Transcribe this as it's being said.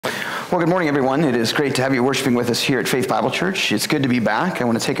Well, good morning, everyone. It is great to have you worshiping with us here at Faith Bible Church. It's good to be back. I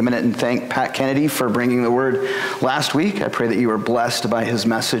want to take a minute and thank Pat Kennedy for bringing the word last week. I pray that you were blessed by his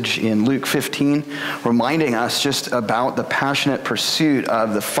message in Luke 15, reminding us just about the passionate pursuit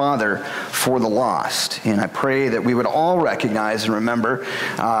of the Father for the lost. And I pray that we would all recognize and remember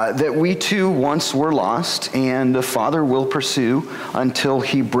that we too once were lost, and the Father will pursue until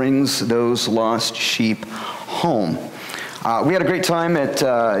he brings those lost sheep home. We had a great time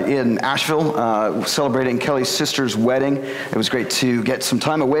in Asheville celebrating Kelly's sister's wedding. It was great to get some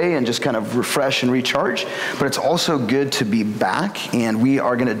time away and just kind of refresh and recharge. But it's also good to be back, and we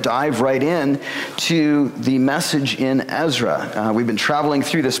are going to dive right in to the message in Ezra. We've been traveling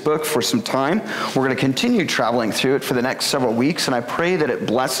through this book for some time. We're going to continue traveling through it for the next several weeks, and I pray that it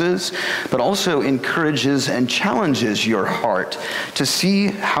blesses, but also encourages and challenges your heart to see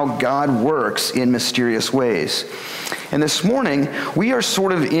how God works in mysterious ways. And this morning, we are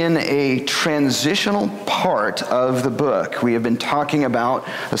sort of in a transitional part of the book. We have been talking about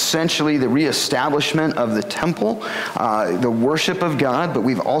essentially the reestablishment of the temple, the worship of God, but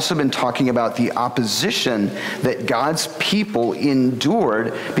we've also been talking about the opposition that God's people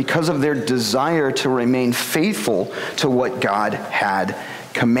endured because of their desire to remain faithful to what God had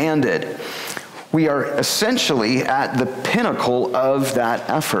commanded. We are essentially at the pinnacle of that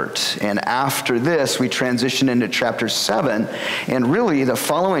effort. And after this, we transition into chapter 7. And really, the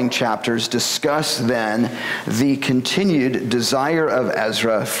following chapters discuss then the continued desire of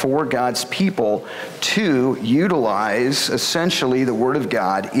Ezra for God's people to utilize essentially the Word of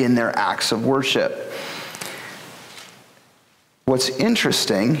God in their acts of worship. What's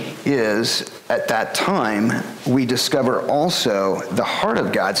interesting is at that time, we discover also the heart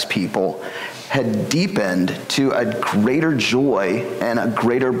of God's people had deepened to a greater joy and a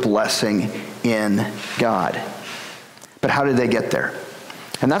greater blessing in God. But how did they get there?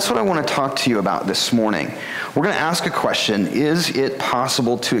 And that's what I want to talk to you about this morning. We're going to ask a question: is it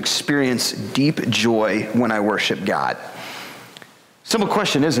possible to experience deep joy when I worship God? Simple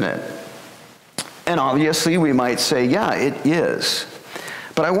question, isn't it? And obviously we might say, yeah, it is.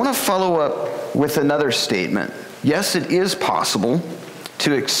 But I want to follow up with another statement. Yes, it is possible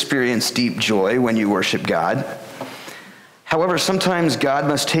to experience deep joy when you worship God. However, sometimes God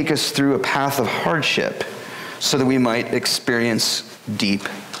must take us through a path of hardship so that we might experience deep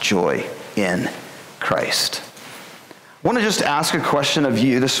joy in Christ. I want to just ask a question of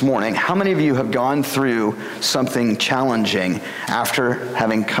you this morning. How many of you have gone through something challenging after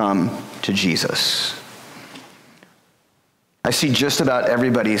having come to Jesus? I see just about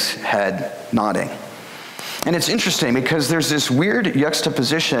everybody's head nodding. And it's interesting because there's this weird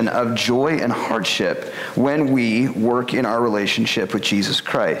juxtaposition of joy and hardship when we work in our relationship with Jesus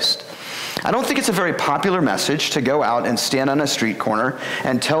Christ. I don't think it's a very popular message to go out and stand on a street corner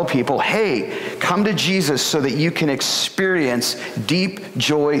and tell people, hey, come to Jesus so that you can experience deep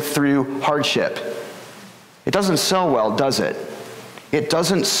joy through hardship. It doesn't sell well, does it? It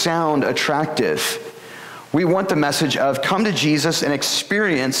doesn't sound attractive. We want the message of come to Jesus and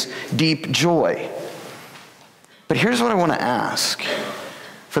experience deep joy. But here's what I want to ask.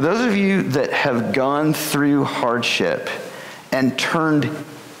 For those of you that have gone through hardship and turned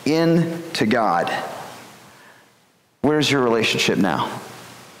into God, where's your relationship now?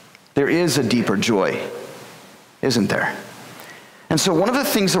 There is a deeper joy, isn't there? And so one of the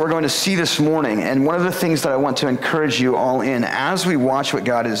things that we're going to see this morning, and one of the things that I want to encourage you all in as we watch what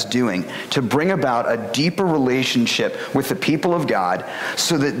God is doing to bring about a deeper relationship with the people of God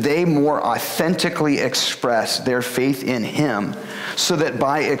so that they more authentically express their faith in Him, so that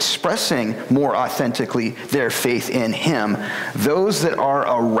by expressing more authentically their faith in Him, those that are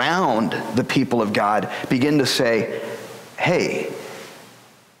around the people of God begin to say, hey,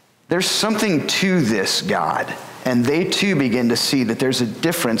 there's something to this God. And they too begin to see that there's a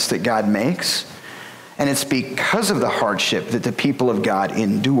difference that God makes. And it's because of the hardship that the people of God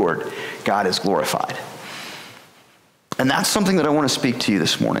endured, God is glorified. And that's something that I want to speak to you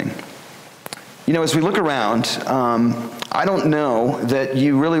this morning. You know, as we look around, I don't know that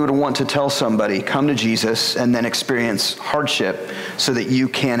you really would want to tell somebody, come to Jesus and then experience hardship so that you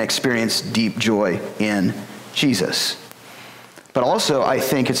can experience deep joy in Jesus. But also, I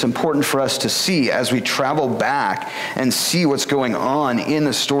think it's important for us to see as we travel back and see what's going on in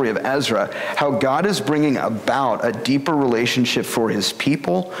the story of Ezra, how God is bringing about a deeper relationship for His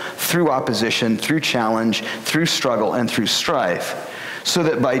people through opposition, through challenge, through struggle, and through strife. So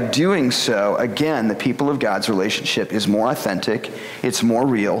that by doing so, again, the people of God's relationship is more authentic, it's more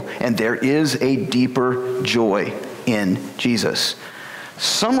real, and there is a deeper joy in Jesus.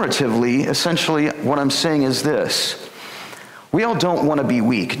 Summatively, essentially, what I'm saying is this. We all don't want to be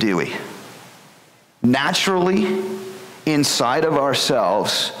weak, do we? Naturally, inside of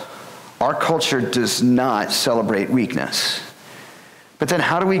ourselves, our culture does not celebrate weakness. But then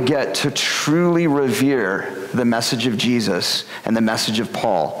how do we get to truly revere the message of Jesus and the message of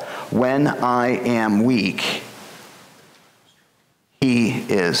Paul? When I am weak, he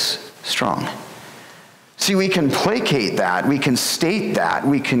is strong. See, we can placate that, we can state that,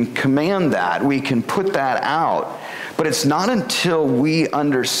 we can command that, we can put that out. But it's not until we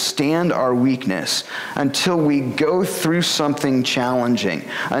understand our weakness, until we go through something challenging,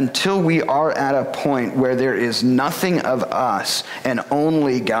 until we are at a point where there is nothing of us and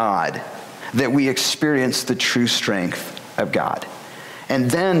only God, that we experience the true strength of God.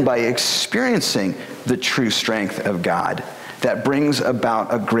 And then by experiencing the true strength of God, that brings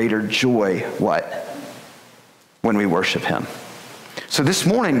about a greater joy, what? When we worship him. So this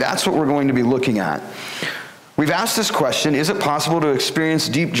morning, that's what we're going to be looking at. We've asked this question, is it possible to experience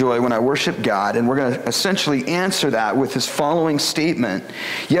deep joy when I worship God? And we're going to essentially answer that with this following statement.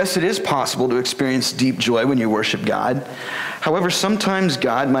 Yes, it is possible to experience deep joy when you worship God. However, sometimes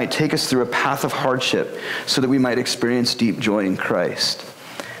God might take us through a path of hardship so that we might experience deep joy in Christ.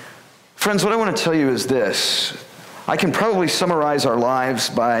 Friends, what I want to tell you is this. I can probably summarize our lives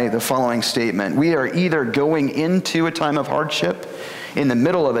by the following statement. We are either going into a time of hardship, in the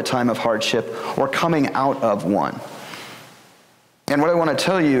middle of a time of hardship, or coming out of one. And what I want to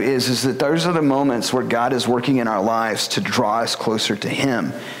tell you is that those are the moments where God is working in our lives to draw us closer to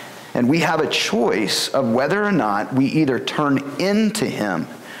him. And we have a choice of whether or not we either turn into him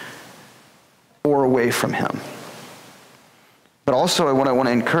or away from him. But also what I want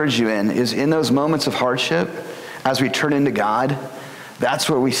to encourage you in is in those moments of hardship, as we turn into God, that's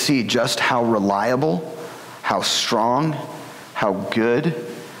where we see just how reliable, how strong, how good,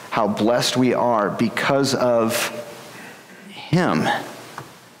 how blessed we are because of him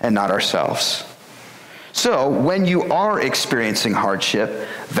and not ourselves. So when you are experiencing hardship,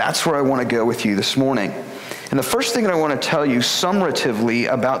 that's where I want to go with you this morning. And the first thing that I want to tell you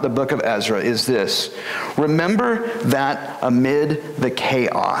summatively about the book of Ezra is this. Remember that amid the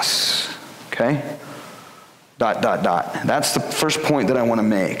chaos, okay? ... That's the first point that I want to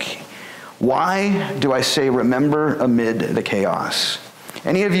make. Why do I say remember amid the chaos?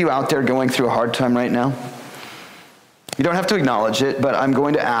 Any of you out there going through a hard time right now? You don't have to acknowledge it, but I'm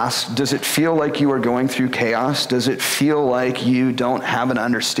going to ask, does it feel like you are going through chaos? Does it feel like you don't have an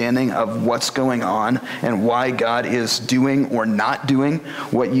understanding of what's going on and why God is doing or not doing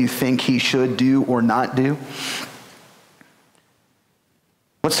what you think he should do or not do?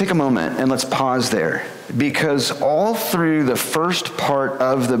 Let's take a moment and let's pause there, because all through the first part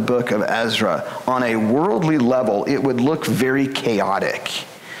of the book of Ezra, on a worldly level, it would look very chaotic.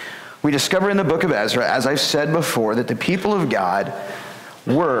 We discover in the book of Ezra, as I've said before, that the people of God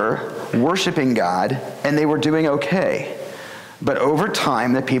were worshiping God and they were doing okay. But over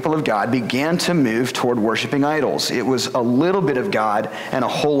time, the people of God began to move toward worshiping idols. It was a little bit of God and a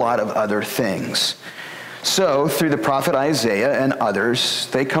whole lot of other things. So through the prophet Isaiah and others,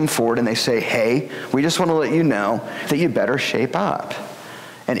 they come forward and they say, hey, we just want to let you know that you better shape up.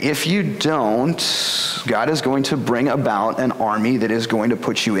 And if you don't, God is going to bring about an army that is going to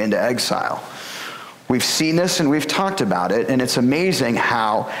put you into exile. We've seen this and we've talked about it, and it's amazing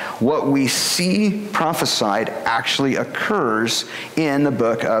how what we see prophesied actually occurs in the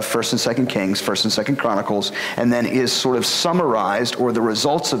book of 1st and 2nd Kings, 1st and 2nd Chronicles, and then is sort of summarized, or the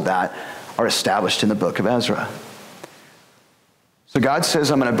results of that are established in the book of Ezra. So God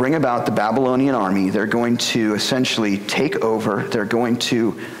says, I'm going to bring about the Babylonian army. They're going to essentially take over. They're going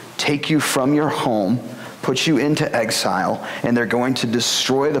to take you from your home, put you into exile, and they're going to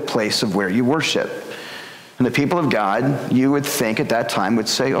destroy the place of where you worship. And the people of God, you would think at that time, would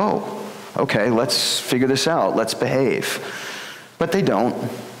say, oh, okay, let's figure this out. Let's behave. But they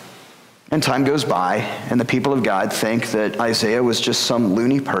don't. And time goes by, and the people of God think that Isaiah was just some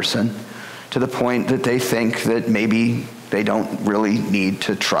loony person, to the point that they think that maybe they don't really need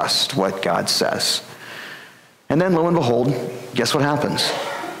to trust what God says. And then lo and behold, guess what happens?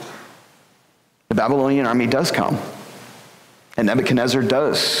 The Babylonian army does come. And Nebuchadnezzar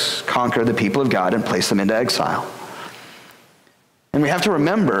does conquer the people of God and place them into exile. And we have to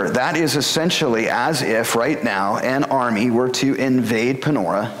remember that is essentially as if right now an army were to invade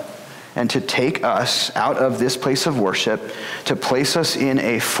Panora and to take us out of this place of worship, to place us in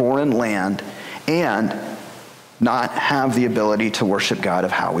a foreign land, and not have the ability to worship God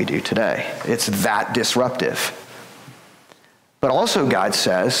of how we do today. It's that disruptive. But also God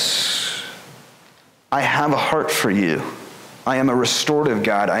says, I have a heart for you. I am a restorative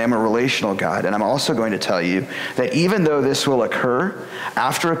God. I am a relational God. And I'm also going to tell you that even though this will occur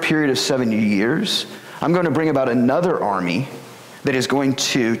after a period of 70 years, I'm going to bring about another army that is going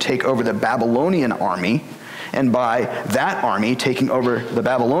to take over the Babylonian army. And by that army taking over the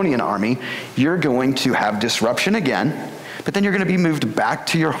Babylonian army, you're going to have disruption again, but then you're going to be moved back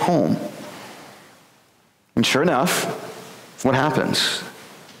to your home. And sure enough, what happens?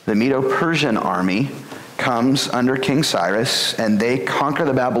 The Medo-Persian army comes under King Cyrus, and they conquer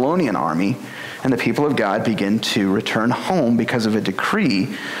the Babylonian army, and the people of God begin to return home because of a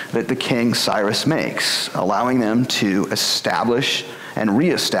decree that the King Cyrus makes, allowing them to establish and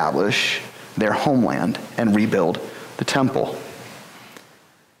reestablish their homeland and rebuild the temple.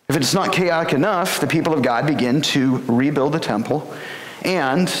 If it's not chaotic enough, the people of God begin to rebuild the temple,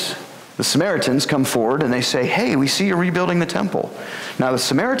 and the Samaritans come forward and they say, hey, we see you're rebuilding the temple. Now the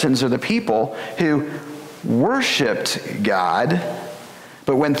Samaritans are the people who worshiped God,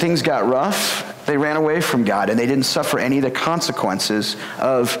 but when things got rough, they ran away from God and they didn't suffer any of the consequences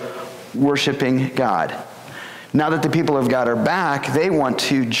of worshiping God. Now that the people of God are back, they want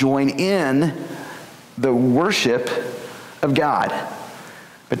to join in the worship of God.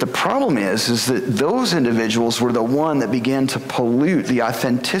 But the problem is that those individuals were the one that began to pollute the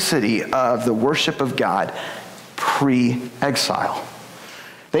authenticity of the worship of God pre-exile.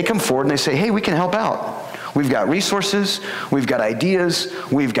 They come forward and they say, hey, we can help out. We've got resources, we've got ideas,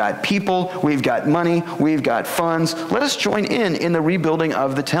 we've got people, we've got money, we've got funds. Let us join in the rebuilding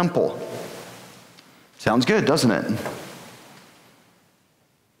of the temple. Sounds good, doesn't it?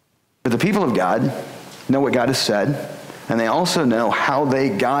 But the people of God know what God has said, and they also know how they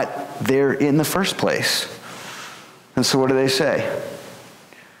got there in the first place. And so what do they say?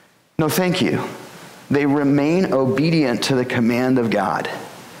 No, thank you. They remain obedient to the command of God.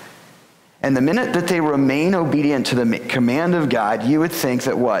 And the minute that they remain obedient to the command of God, you would think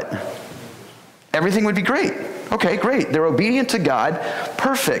that what? Everything would be great. Okay, great. They're obedient to God.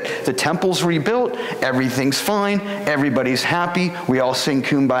 Perfect. The temple's rebuilt. Everything's fine. Everybody's happy. We all sing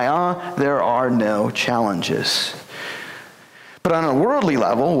Kumbaya. There are no challenges. But on a worldly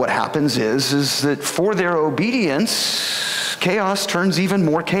level, what happens is that for their obedience, chaos turns even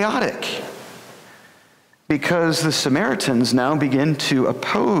more chaotic. Because the Samaritans now begin to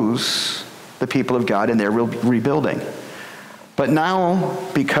oppose the people of God in their rebuilding. But now,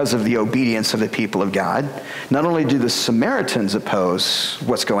 because of the obedience of the people of God, not only do the Samaritans oppose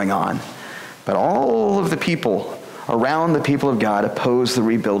what's going on, but all of the people around the people of God oppose the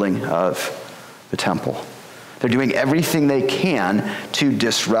rebuilding of the temple. They're doing everything they can to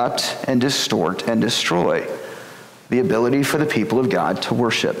disrupt and distort and destroy the ability for the people of God to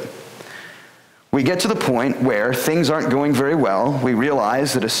worship. We get to the point where things aren't going very well. We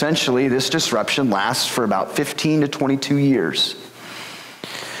realize that essentially this disruption lasts for about 15 to 22 years.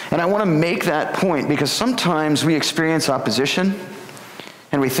 And I want to make that point because sometimes we experience opposition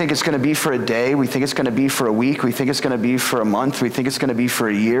and we think it's going to be for a day, we think it's going to be for a week, we think it's going to be for a month, we think it's going to be for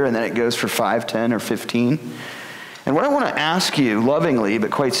a year, and then it goes for 5, 10, or 15. And what I want to ask you lovingly,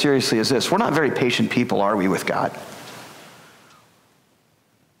 but quite seriously, is this. We're not very patient people, are we, with God?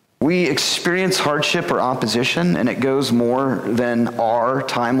 We experience hardship or opposition, and it goes more than our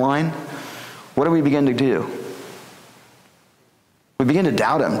timeline. What do we begin to do? We begin to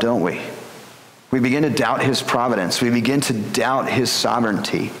doubt him, don't we? We begin to doubt his providence. We begin to doubt his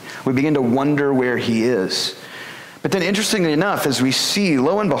sovereignty. We begin to wonder where he is. But then interestingly enough, as we see,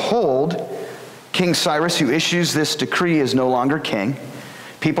 lo and behold, King Cyrus, who issues this decree, is no longer king.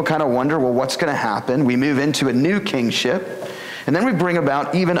 People kind of wonder, well, what's going to happen? We move into a new kingship. And then we bring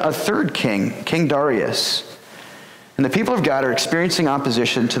about even a third king, King Darius. And the people of God are experiencing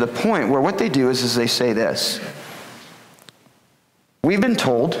opposition to the point where what they do is they say this. We've been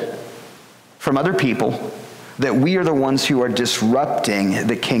told from other people that we are the ones who are disrupting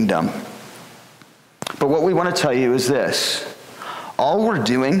the kingdom. But what we want to tell you is this. All we're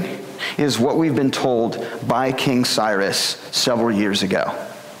doing is what we've been told by King Cyrus several years ago.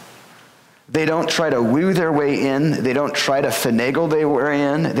 They don't try to woo their way in. They don't try to finagle their way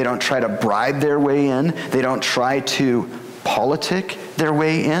in. They don't try to bribe their way in. They don't try to politic their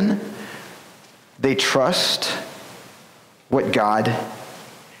way in. They trust what God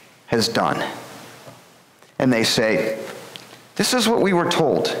has done. And they say, this is what we were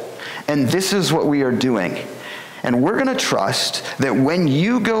told, and this is what we are doing. And we're going to trust that when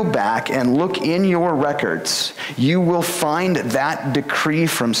you go back and look in your records, you will find that decree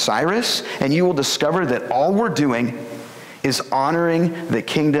from Cyrus, and you will discover that all we're doing is honoring the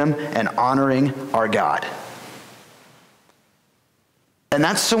kingdom and honoring our God. And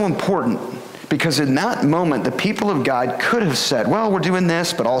that's so important Because in that moment, the people of God could have said, well, we're doing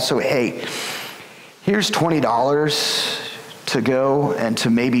this, but also, hey, here's $20 to go and to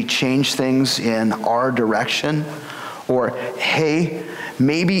maybe change things in our direction. Or, hey,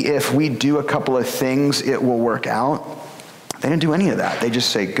 maybe if we do a couple of things, it will work out. They didn't do any of that. They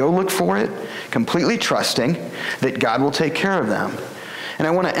just say, go look for it, completely trusting that God will take care of them. And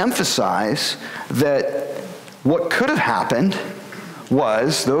I want to emphasize that what could have happened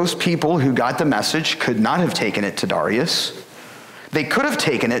was those people who got the message could not have taken it to Darius. They could have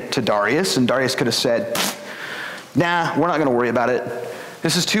taken it to Darius, and Darius could have said, nah, we're not going to worry about it.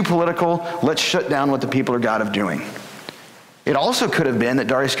 This is too political. Let's shut down what the people of God are doing. It also could have been that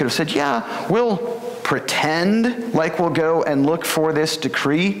Darius could have said, yeah, we'll pretend like we'll go and look for this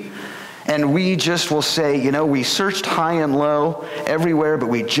decree, and we just will say, we searched high and low everywhere, but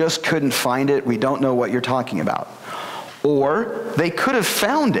we just couldn't find it. We don't know what you're talking about. Or they could have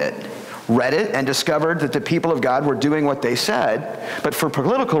found it, read it, and discovered that the people of God were doing what they said, but for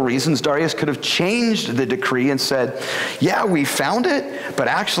political reasons, Darius could have changed the decree and said, yeah, we found it, but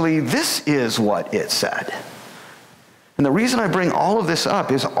actually this is what it said. And the reason I bring all of this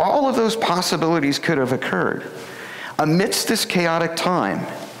up is all of those possibilities could have occurred amidst this chaotic time.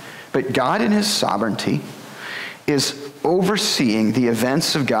 But God in his sovereignty is overseeing the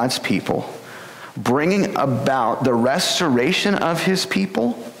events of God's people, bringing about the restoration of his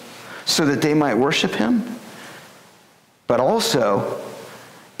people so that they might worship him, but also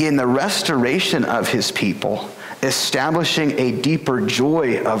in the restoration of his people, establishing a deeper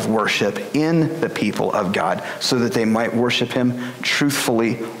joy of worship in the people of God so that they might worship him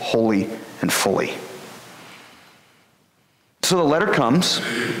truthfully, wholly, and fully. So the letter comes,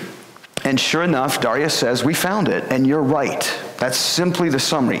 and sure enough, Darius says, we found it, and you're right. That's simply the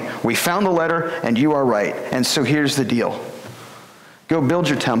summary. We found the letter, and you are right. And so here's the deal. Go build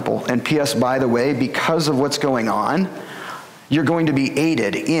your temple. And P.S., by the way, because of what's going on, you're going to be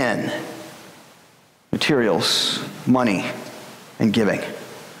aided in materials, money, and giving.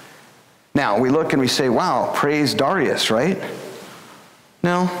 Now, we look and we say, wow, praise Darius, right?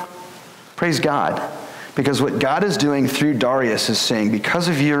 No, praise God. Because what God is doing through Darius is saying, because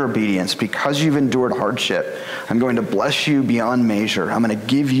of your obedience, because you've endured hardship, I'm going to bless you beyond measure. I'm going to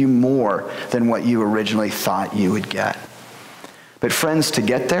give you more than what you originally thought you would get. But friends, to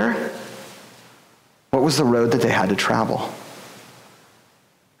get there, what was the road that they had to travel?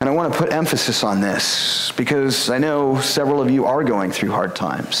 And I want to put emphasis on this because I know several of you are going through hard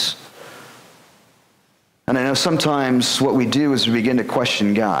times. And I know sometimes what we do is we begin to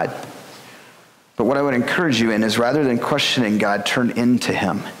question God. But what I would encourage you in is rather than questioning God, turn into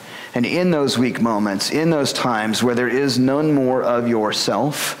him. And in those weak moments, in those times where there is none more of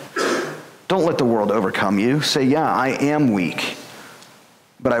yourself, don't let the world overcome you. Say, yeah, I am weak,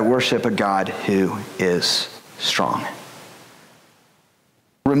 but I worship a God who is strong.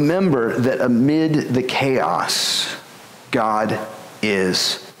 Remember that amid the chaos, God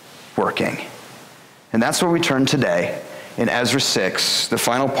is working. And that's where we turn today in Ezra 6, the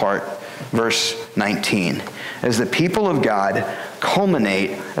final part, verse 19. As the people of God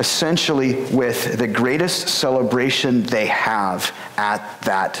culminate essentially with the greatest celebration they have at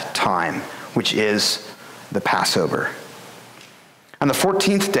that time, which is the Passover. On the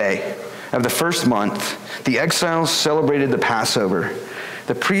 14th day of the first month, the exiles celebrated the Passover.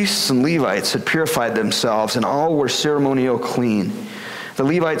 The priests and Levites had purified themselves, and all were ceremonial clean. The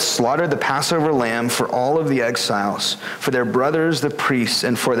Levites slaughtered the Passover lamb for all of the exiles, for their brothers, the priests,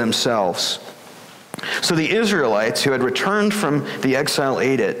 and for themselves. So the Israelites who had returned from the exile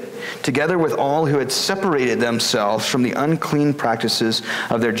ate it, together with all who had separated themselves from the unclean practices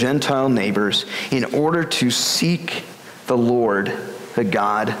of their Gentile neighbors, in order to seek the Lord, the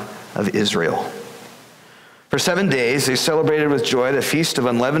God of Israel. For 7 days they celebrated with joy the feast of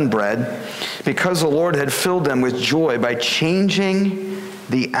unleavened bread, because the Lord had filled them with joy by changing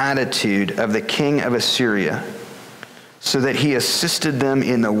the attitude of the king of Assyria, so that he assisted them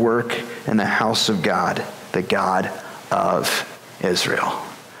in the work in the house of God, the God of Israel.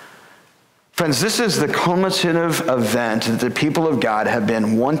 Friends, this is the cumulative event that the people of God have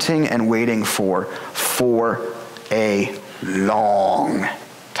been wanting and waiting for a long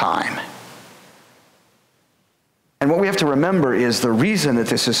time. And what we have to remember is the reason that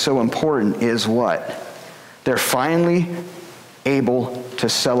this is so important is what? They're finally able to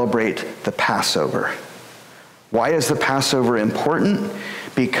celebrate the Passover. Why is the Passover important?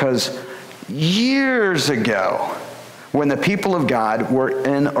 Because years ago, when the people of God were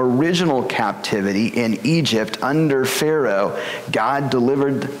in original captivity in Egypt under Pharaoh, God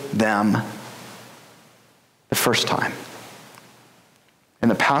delivered them the first time. And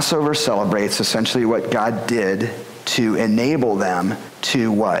the Passover celebrates essentially what God did to enable them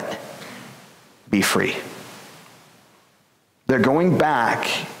to what? Be free. They're going back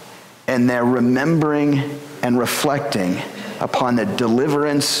and they're remembering and reflecting upon the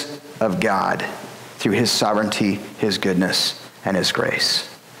deliverance of God through his sovereignty, his goodness, and his grace.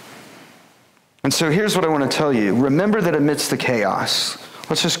 And so here's what I want to tell you. Remember that amidst the chaos,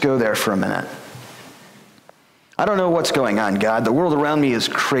 let's just go there for a minute. I don't know what's going on, God. The world around me is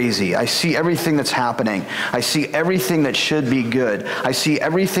crazy. I see everything that's happening. I see everything that should be good. I see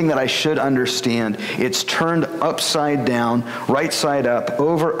everything that I should understand. It's turned upside down, right side up,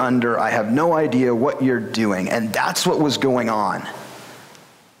 over, under. I have no idea what you're doing. And that's what was going on.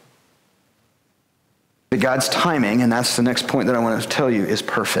 But God's timing, and that's the next point that I want to tell you, is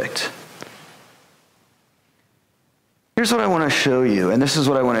perfect. Here's what I want to show you, and this is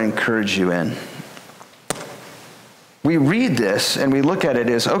what I want to encourage you in. We read this and we look at it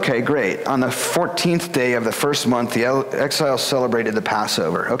as, okay, great. On the 14th day of the first month, the exiles celebrated the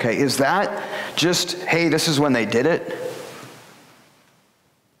Passover. Okay, is that just, hey, this is when they did it?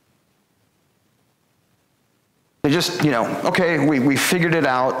 They just, okay, we figured it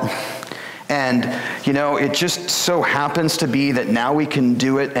out. And, it just so happens to be that now we can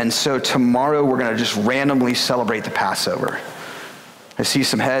do it. And so tomorrow we're going to just randomly celebrate the Passover. I see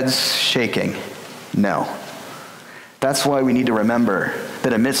some heads shaking. No. That's why we need to remember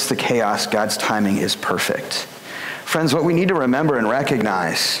that amidst the chaos, God's timing is perfect. Friends, what we need to remember and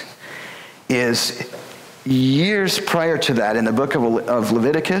recognize is years prior to that, in the book of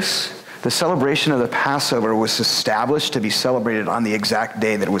Leviticus, the celebration of the Passover was established to be celebrated on the exact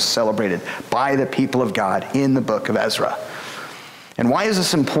day that it was celebrated by the people of God in the book of Ezra. And why is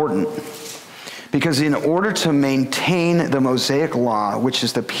this important? Because in order to maintain the Mosaic law, which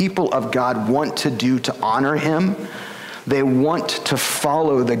is the people of God want to do to honor him, they want to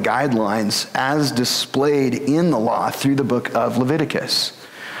follow the guidelines as displayed in the law through the book of Leviticus.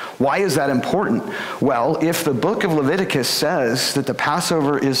 Why is that important? Well, if the book of Leviticus says that the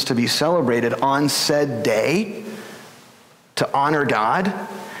Passover is to be celebrated on said day to honor God,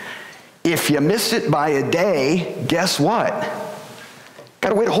 if you miss it by a day, guess what? Got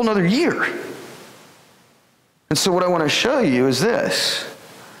to wait a whole nother year. And so what I want to show you is this.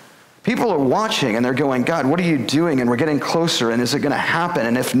 People are watching and they're going, God, what are you doing? And we're getting closer. And is it going to happen?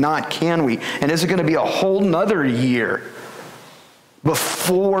 And if not, can we? And is it going to be a whole nother year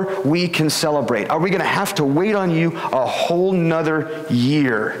before we can celebrate? Are we going to have to wait on you a whole nother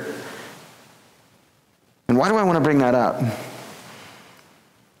year? And why do I want to bring that up?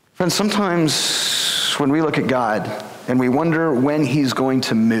 Friends, sometimes when we look at God and we wonder when he's going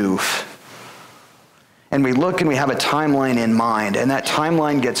to move, and we look and we have a timeline in mind, and that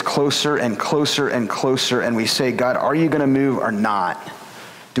timeline gets closer and closer and closer, and we say, God, are you going to move or not?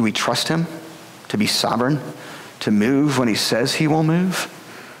 Do we trust him to be sovereign, to move when he says he will move?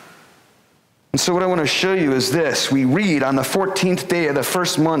 And so what I want to show you is this. We read on the 14th day of the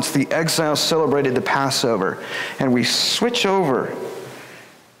first month, the exiles celebrated the Passover. And we switch over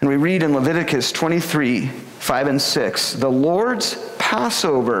and we read in Leviticus 23, 5 and 6, the Lord's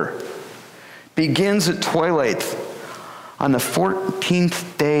Passover begins at twilight on the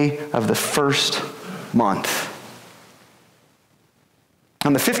 14th day of the first month.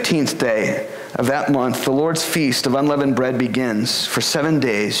 On the 15th day of that month, the Lord's feast of unleavened bread begins. For 7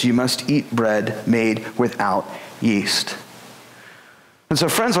 days you must eat bread made without yeast. And so,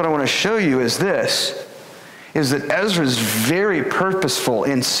 friends, what I want to show you is this, is that Ezra is very purposeful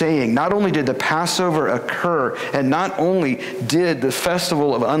in saying not only did the Passover occur and not only did the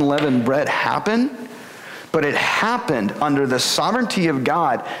festival of unleavened bread happen, but it happened under the sovereignty of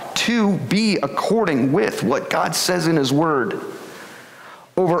God to be according with what God says in his word.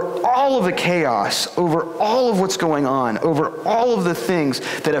 Over all of the chaos, over all of what's going on, over all of the things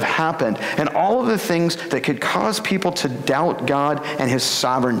that have happened, and all of the things that could cause people to doubt God and his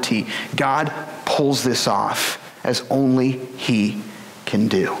sovereignty, God pulls this off as only he can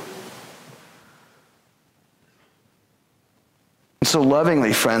do. And so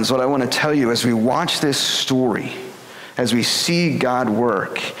lovingly, friends, what I want to tell you as we watch this story, as we see God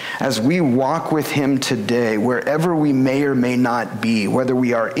work, as we walk with him today, wherever we may or may not be, whether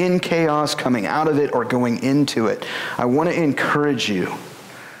we are in chaos, coming out of it, or going into it, I want to encourage you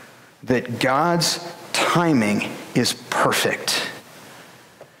that God's timing is perfect.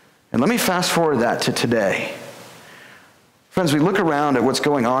 And let me fast forward that to today. Friends, we look around at what's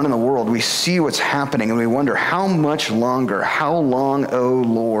going on in the world, we see what's happening, and we wonder how much longer, how long, O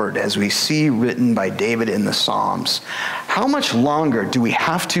Lord, as we see written by David in the Psalms, how much longer do we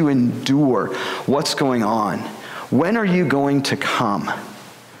have to endure what's going on? When are you going to come?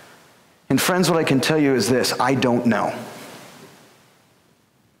 And friends, what I can tell you is this: I don't know.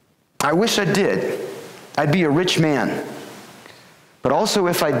 I wish I did. I'd be a rich man. But also,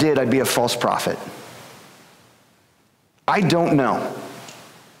 if I did, I'd be a false prophet. I don't know.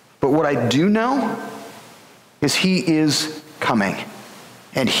 But what I do know is he is coming.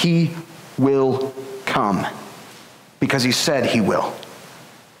 And he will come. Because he said he will.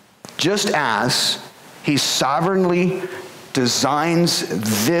 Just as he sovereignly designs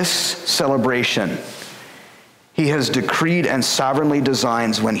this celebration, he has decreed and sovereignly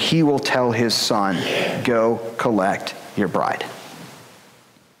designs when he will tell his son, go collect your bride.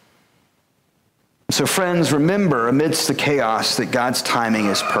 So friends, remember, amidst the chaos, that God's timing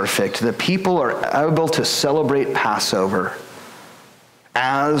is perfect. The people are able to celebrate Passover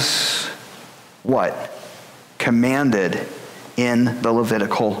as what? Commanded in the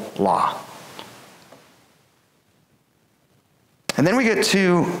Levitical law. And then we get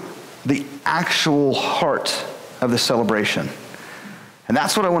to the actual heart of the celebration. And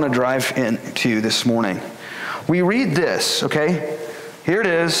that's what I want to drive into this morning. We read this, okay? Here it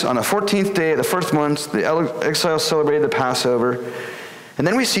is, on the 14th day of the first month, the exiles celebrated the Passover. And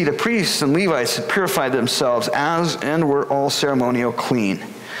then we see the priests and Levites had purified themselves and were all ceremonial clean.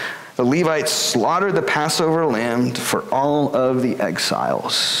 The Levites slaughtered the Passover lamb for all of the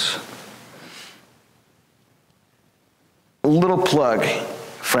exiles. A little plug,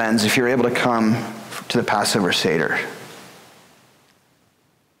 friends, if you're able to come to the Passover Seder.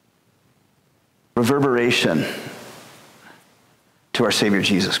 Reverberation to our Savior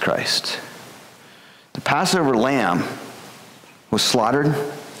Jesus Christ. The Passover lamb was slaughtered.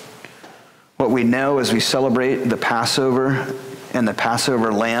 What we know as we celebrate the Passover and the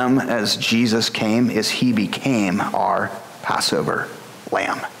Passover lamb as Jesus came is he became our Passover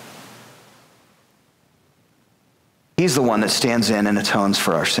lamb. He's the one that stands in and atones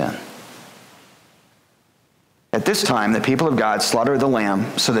for our sin. At this time, the people of God slaughtered the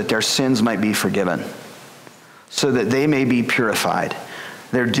lamb so that their sins might be forgiven, so that they may be purified.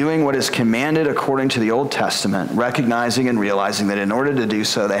 They're doing what is commanded according to the Old Testament, recognizing and realizing that in order to do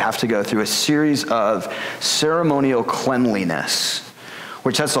so, they have to go through a series of ceremonial cleanliness,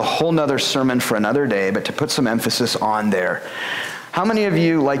 which that's a whole nother sermon for another day, but to put some emphasis on there. How many of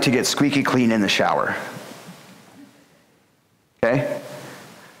you like to get squeaky clean in the shower? Okay?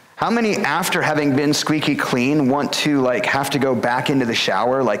 How many, after having been squeaky clean, want to have to go back into the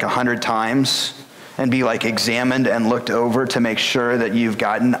shower 100 times and be examined and looked over to make sure that you've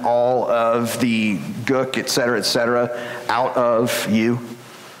gotten all of the gook, et cetera, out of you?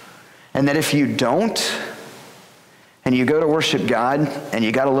 And that if you don't, and you go to worship God, and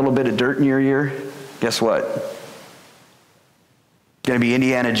you got a little bit of dirt in your ear, guess what? It's going to be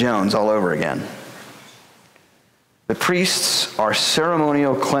Indiana Jones all over again. The priests are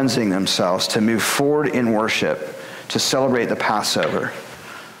ceremonial cleansing themselves to move forward in worship, to celebrate the Passover,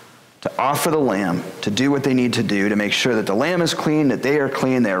 to offer the lamb, to do what they need to do to make sure that the lamb is clean, that they are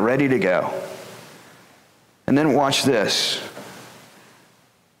clean, they're ready to go. And then watch this.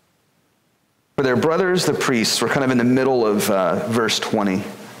 For their brothers, the priests, we're kind of in the middle of verse 20.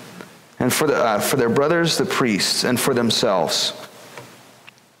 And for their brothers, the priests, and for themselves.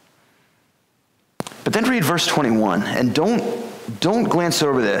 But then read verse 21, and don't glance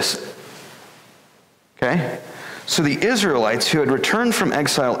over this. Okay? So the Israelites who had returned from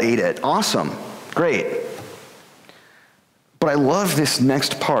exile ate it. Awesome. Great. But I love this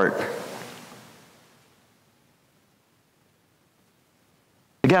next part.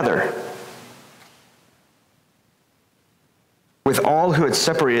 Together, with all who had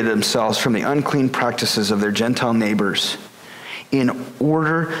separated themselves from the unclean practices of their Gentile neighbors, in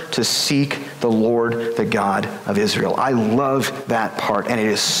order to seek the Lord, the God of Israel. I love that part, and it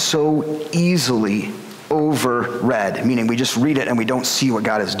is so easily overread, meaning we just read it and we don't see what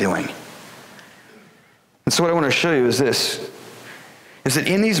God is doing. And so what I want to show you is this, is that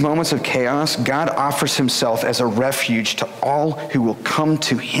in these moments of chaos, God offers himself as a refuge to all who will come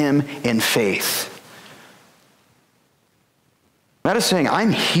to him in faith. That is saying,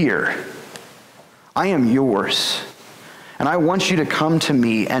 I'm here. I am yours. And I want you to come to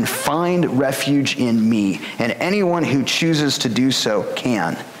me and find refuge in me. And anyone who chooses to do so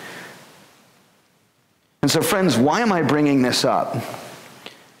can. And so, friends, why am I bringing this up?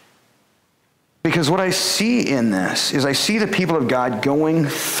 Because what I see in this is I see the people of God going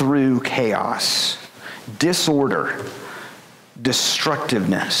through chaos, disorder,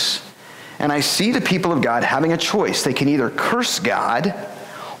 destructiveness. And I see the people of God having a choice. They can either curse God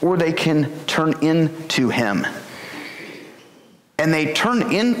or they can turn into him. And they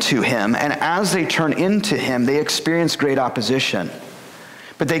turn into him, and as they turn into him, they experience great opposition.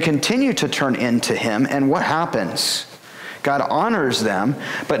 But they continue to turn into him, and what happens? God honors them,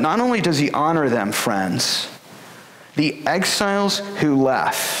 but not only does he honor them, friends, the exiles who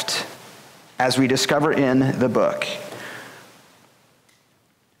left, as we discover in the book,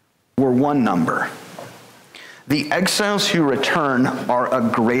 were one number. The exiles who return are a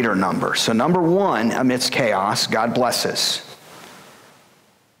greater number. So number one, amidst chaos, God blesses.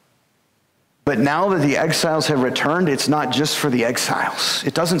 But now that the exiles have returned, it's not just for the exiles.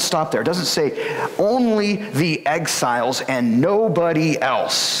 It doesn't stop there. It doesn't say only the exiles and nobody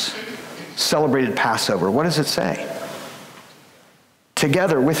else celebrated Passover. What does it say?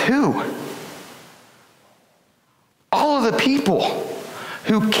 Together with who? All of the people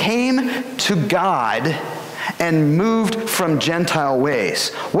who came to God and moved from Gentile ways.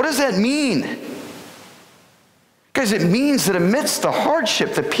 What does that mean? Because it means that amidst the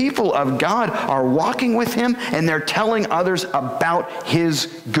hardship, the people of God are walking with him and they're telling others about his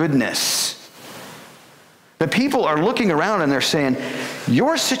goodness. The people are looking around and they're saying,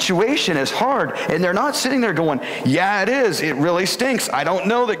 your situation is hard. And they're not sitting there going, yeah, it is. It really stinks. I don't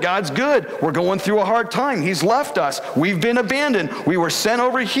know that God's good. We're going through a hard time. He's left us. We've been abandoned. We were sent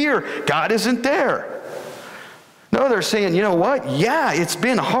over here. God isn't there. No, they're saying, you know what? Yeah, it's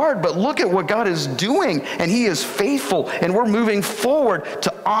been hard, but look at what God is doing, and he is faithful, and we're moving forward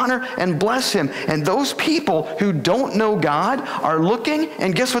to honor and bless him. And those people who don't know God are looking,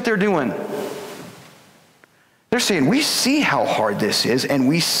 and guess what they're doing? They're saying, we see how hard this is, and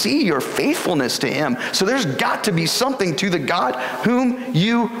we see your faithfulness to him, so there's got to be something to the God whom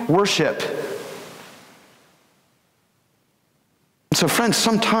you worship. So friends,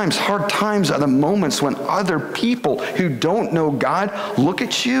 sometimes hard times are the moments when other people who don't know God look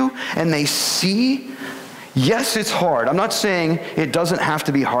at you and they see, yes, it's hard. I'm not saying it doesn't have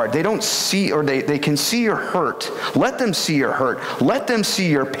to be hard. They don't see, or they can see your hurt. Let them see your hurt. Let them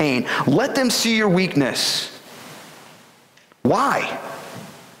see your pain. Let them see your weakness. Why?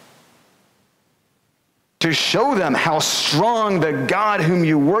 To show them how strong the God whom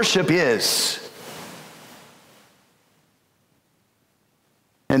you worship is.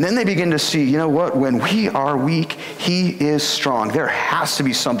 And then they begin to see, you know what? When we are weak, he is strong. There has to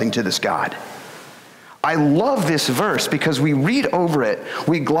be something to this God. I love this verse because we read over it,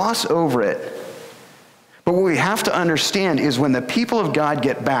 we gloss over it. But what we have to understand is when the people of God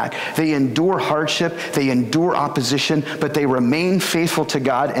get back, they endure hardship, they endure opposition, but they remain faithful to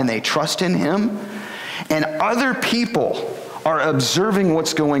God and they trust in him. And other people are observing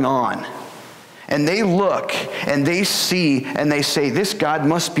what's going on. And they look and they see and they say, this God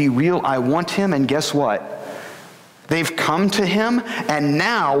must be real. I want him. And guess what? They've come to him. And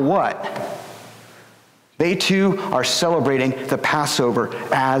now what? They too are celebrating the Passover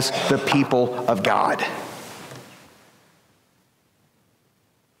as the people of God.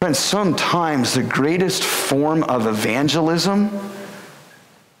 Friends, sometimes the greatest form of evangelism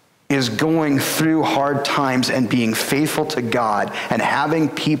is going through hard times and being faithful to God and having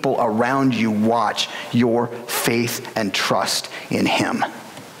people around you watch your faith and trust in him.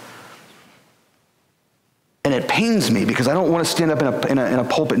 And it pains me because I don't want to stand up in a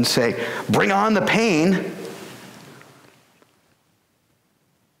pulpit and say, bring on the pain.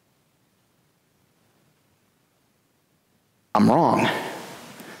 I'm wrong.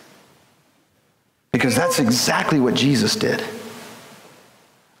 Because that's exactly what Jesus did.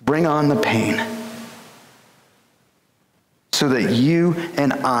 Bring on the pain so that you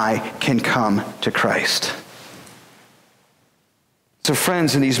and I can come to Christ. So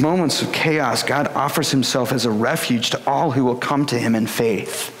friends, in these moments of chaos, God offers himself as a refuge to all who will come to him in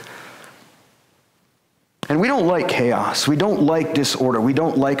faith. And we don't like chaos. We don't like disorder. We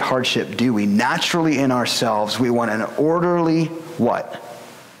don't like hardship, do we? Naturally in ourselves, we want an orderly what?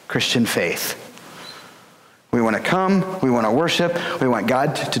 Christian faith. We want to come, we want to worship, we want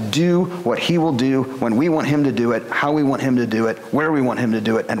God to do what he will do when we want him to do it, how we want him to do it, where we want him to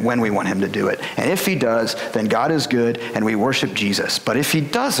do it, and when we want him to do it. And if he does, then God is good and we worship Jesus. But if he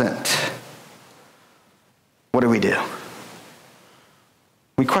doesn't, what do?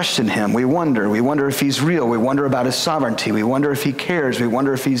 We question him, we wonder if he's real, we wonder about his sovereignty, we wonder if he cares, we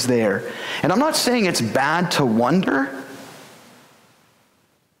wonder if he's there. And I'm not saying it's bad to wonder,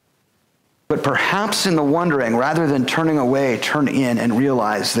 but perhaps in the wondering, rather than turning away, turn in and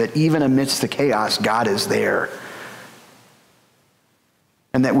realize that even amidst the chaos, God is there.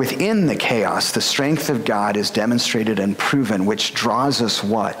 And that within the chaos, the strength of God is demonstrated and proven, which draws us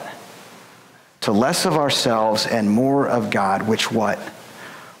what? To less of ourselves and more of God, which what?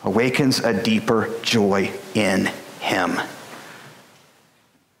 Awakens a deeper joy in him.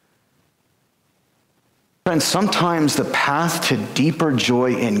 Friends, sometimes the path to deeper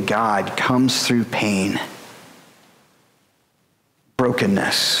joy in God comes through pain,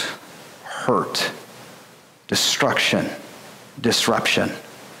 brokenness, hurt, destruction, disruption,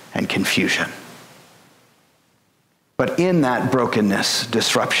 and confusion. But in that brokenness,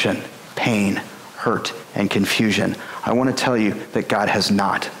 disruption, pain, hurt, and confusion, I want to tell you that God has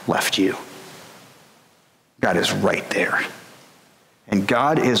not left you. God is right there. And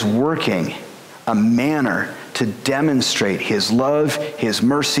God is working a manner to demonstrate his love, his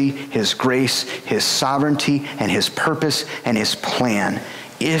mercy, his grace, his sovereignty, and his purpose and his plan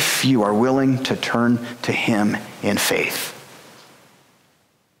if you are willing to turn to him in faith.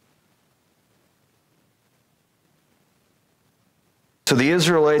 So the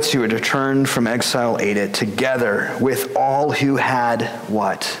Israelites who had returned from exile ate it together with all who had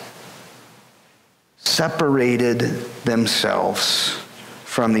what? Separated themselves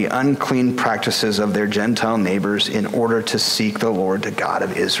from the unclean practices of their Gentile neighbors in order to seek the Lord, the God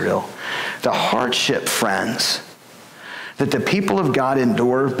of Israel. The hardship, friends, that the people of God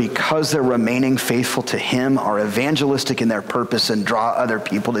endure because they're remaining faithful to him are evangelistic in their purpose and draw other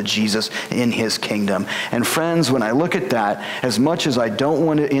people to Jesus in his kingdom. And friends, when I look at that, as much as I don't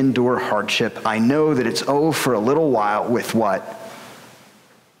want to endure hardship, I know that it's for a little while with what?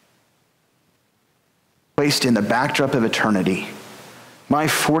 Placed in the backdrop of eternity. My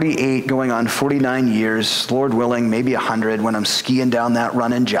 48 going on 49 years, Lord willing, maybe 100 when I'm skiing down that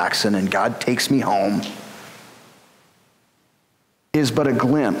run in Jackson and God takes me home, is but a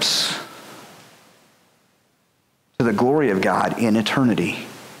glimpse to the glory of God in eternity.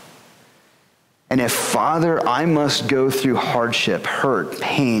 And if, Father, I must go through hardship, hurt,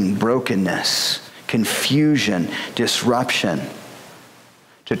 pain, brokenness, confusion, disruption,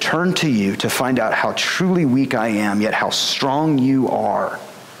 to turn to you to find out how truly weak I am, yet how strong you are.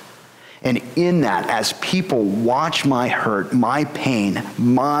 And in that, as people watch my hurt, my pain,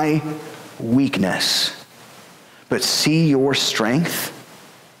 my weakness, but see your strength,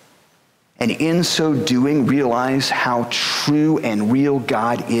 and in so doing realize how true and real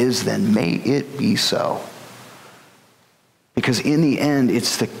God is, then may it be so. Because in the end,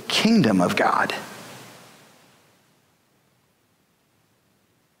 it's the kingdom of God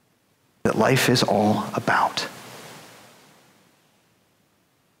that life is all about.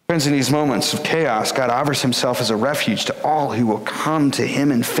 Friends, in these moments of chaos, God offers himself as a refuge to all who will come to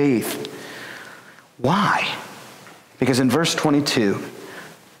him in faith. Why? Because in verse 22,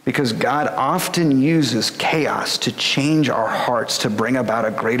 because God often uses chaos to change our hearts to bring about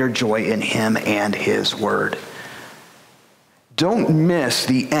a greater joy in him and his word. Don't miss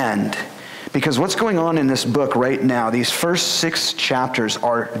the end, because what's going on in this book right now, these first 6 chapters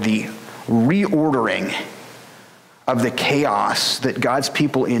are the reordering of the chaos that God's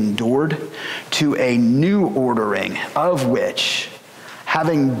people endured to a new ordering of which,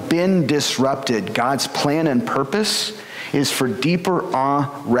 having been disrupted, God's plan and purpose is for deeper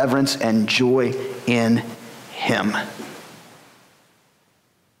awe, reverence, and joy in him.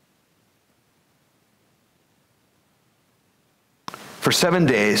 For 7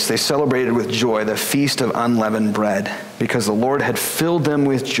 days they celebrated with joy the feast of unleavened bread, because the Lord had filled them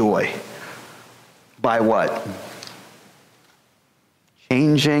with joy. By what?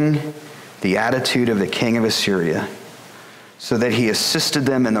 Changing the attitude of the king of Assyria, so that he assisted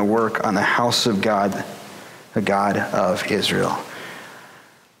them in the work on the house of God, the God of Israel.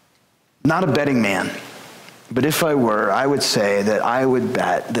 Not a betting man, but if I were, I would say that I would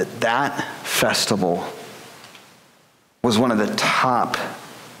bet that that festival was one of the top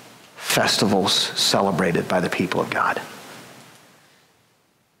festivals celebrated by the people of God.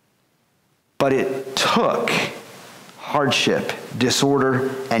 But it took hardship, disorder,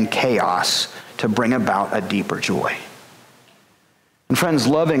 and chaos to bring about a deeper joy. And friends,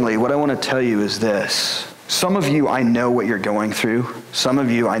 lovingly, what I want to tell you is this. Some of you, I know what you're going through. Some of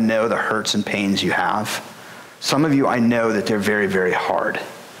you, I know the hurts and pains you have. Some of you, I know that they're very, very hard.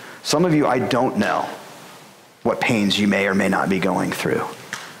 Some of you, I don't know what pains you may or may not be going through.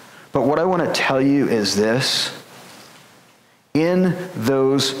 But what I want to tell you is this. In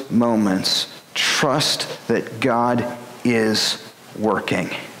those moments, trust that God is working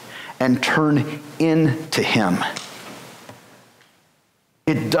and turn into him.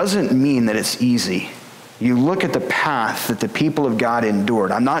 It doesn't mean that it's easy. You look at the path that the people of God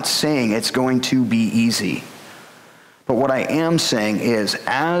endured. I'm not saying it's going to be easy. But what I am saying is,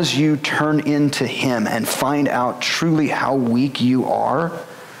 as you turn into him and find out truly how weak you are,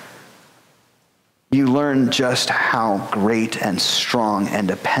 you learn just how great and strong and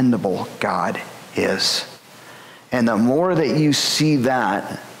dependable God is. And the more that you see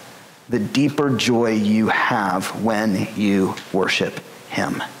that, the deeper joy you have when you worship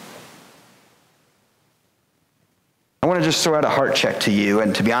him. I want to just throw out a heart check to you,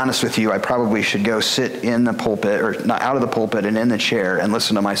 and to be honest with you, I probably should go sit in the pulpit, or not out of the pulpit and in the chair and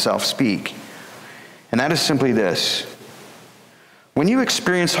listen to myself speak. And that is simply this. When you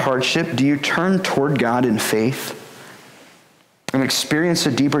experience hardship, do you turn toward God in faith and experience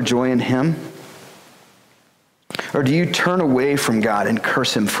a deeper joy in him? Or do you turn away from God and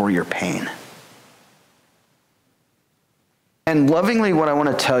curse him for your pain? And lovingly, what I want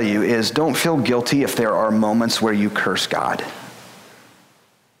to tell you is don't feel guilty if there are moments where you curse God.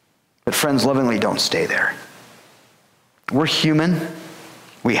 But friends, lovingly, don't stay there. We're human.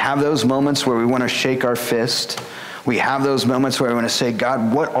 We have those moments where we want to shake our fist. We have those moments where we want to say,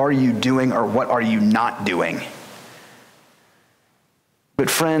 God, what are you doing, or what are you not doing? But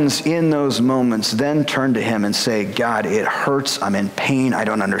friends, in those moments, then turn to him and say, God, it hurts. I'm in pain. I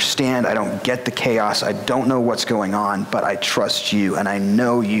don't understand. I don't get the chaos. I don't know what's going on, but I trust you, and I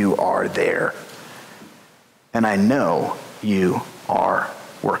know you are there. And I know you are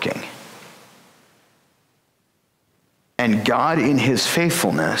working. And God, in his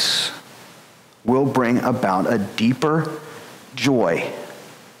faithfulness, will bring about a deeper joy.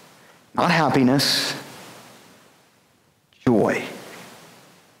 Not happiness, joy.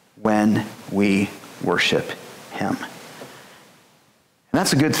 When we worship him. And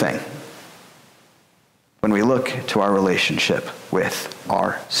that's a good thing when we look to our relationship with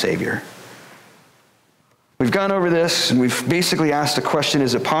our Savior. We've gone over this, and we've basically asked a question,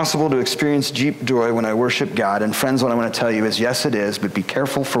 is it possible to experience deep joy when I worship God? And friends, what I want to tell you is, yes, it is, but be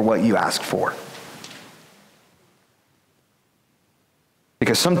careful for what you ask for.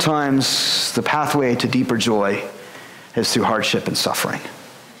 Because sometimes the pathway to deeper joy is through hardship and suffering.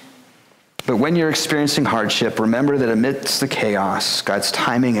 But when you're experiencing hardship, remember that amidst the chaos, God's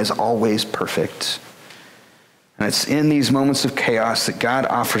timing is always perfect. And it's in these moments of chaos that God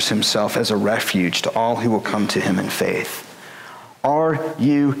offers himself as a refuge to all who will come to him in faith. Are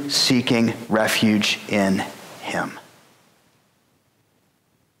you seeking refuge in him?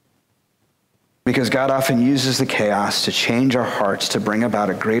 Because God often uses the chaos to change our hearts, to bring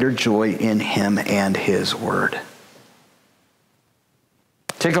about a greater joy in him and his word.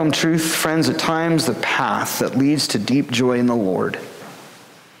 Take home truth, friends, at times the path that leads to deep joy in the Lord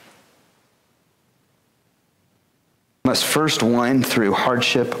must first wind through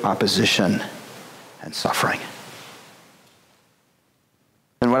hardship, opposition, and suffering.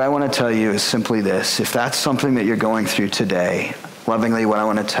 And what I want to tell you is simply this. If that's something that you're going through today, lovingly, what I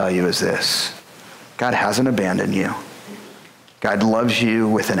want to tell you is this. God hasn't abandoned you. God loves you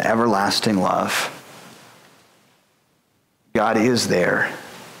with an everlasting love. God is there.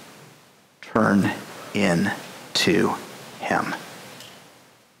 Turn into him.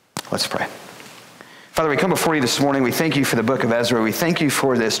 Let's pray. Father, we come before you this morning. We thank you for the book of Ezra. We thank you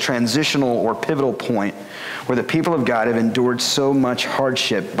for this transitional or pivotal point where the people of God have endured so much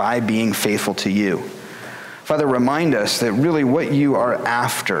hardship by being faithful to you. Father, remind us that really what you are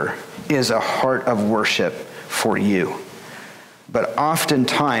after is a heart of worship for you. But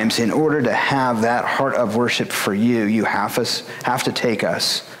oftentimes, in order to have that heart of worship for you, you have to take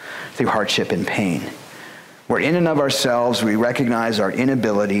us through hardship and pain. Where in and of ourselves, we recognize our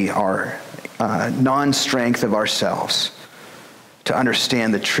inability, our non-strength of ourselves to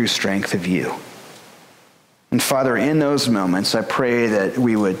understand the true strength of you. And Father, in those moments, I pray that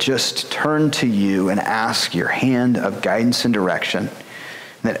we would just turn to you and ask your hand of guidance and direction.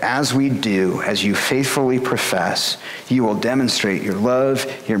 That as we do, as you faithfully profess, you will demonstrate your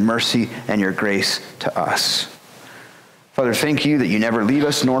love, your mercy, and your grace to us. Father, thank you that you never leave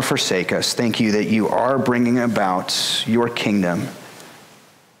us nor forsake us. Thank you that you are bringing about your kingdom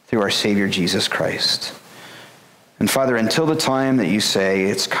through our Savior, Jesus Christ. And Father, until the time that you say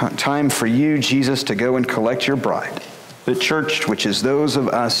it's time for you, Jesus, to go and collect your bride, the church, which is those of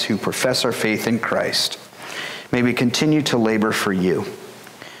us who profess our faith in Christ, may we continue to labor for you.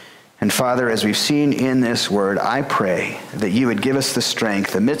 And Father, as we've seen in this word, I pray that you would give us the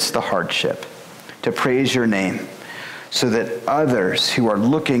strength amidst the hardship to praise your name, so that others who are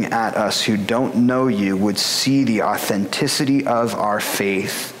looking at us who don't know you would see the authenticity of our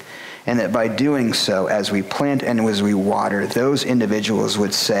faith, and that by doing so, as we plant and as we water, those individuals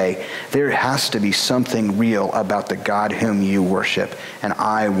would say, there has to be something real about the God whom you worship, and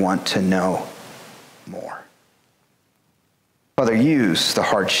I want to know more. Father, use the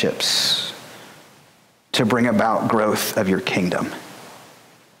hardships to bring about growth of your kingdom,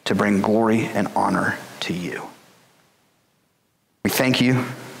 to bring glory and honor to you. We thank you.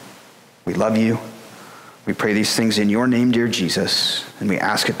 We love you. We We pray these things in your name, dear Jesus, and we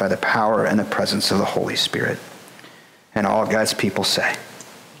ask it by the power and the presence of the Holy Spirit. And all God's people say,